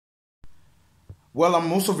Well,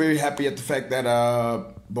 I'm also very happy at the fact that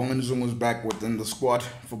Bongani Zungu is back within the squad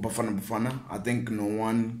for Bafana Bafana. I think no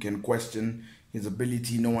one can question his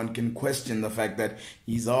ability. No one can question the fact that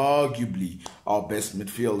he's arguably our best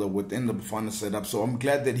midfielder within the Bafana setup. So I'm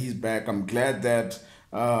glad that he's back. I'm glad that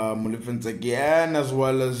Molefi Ntseki and as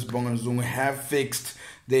well as Bongani Zungu have fixed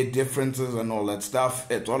their differences and all that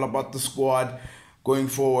stuff. It's all about the squad going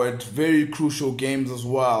forward. Very crucial games as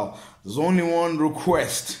well. There's only one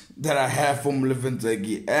request that I have for Molefi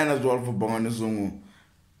Ntseki and as well for Bongani Zungu.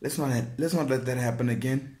 Let's not let that happen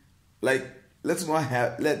again. Let's not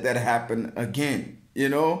let that happen again.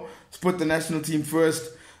 Let's put the national team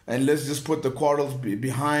first and let's just put the quarrels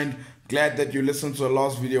behind. Glad that you listened to the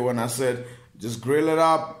last video when I said just grill it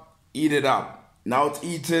up, eat it up. Now it's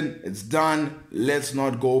eaten, it's done. Let's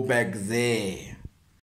not go back there.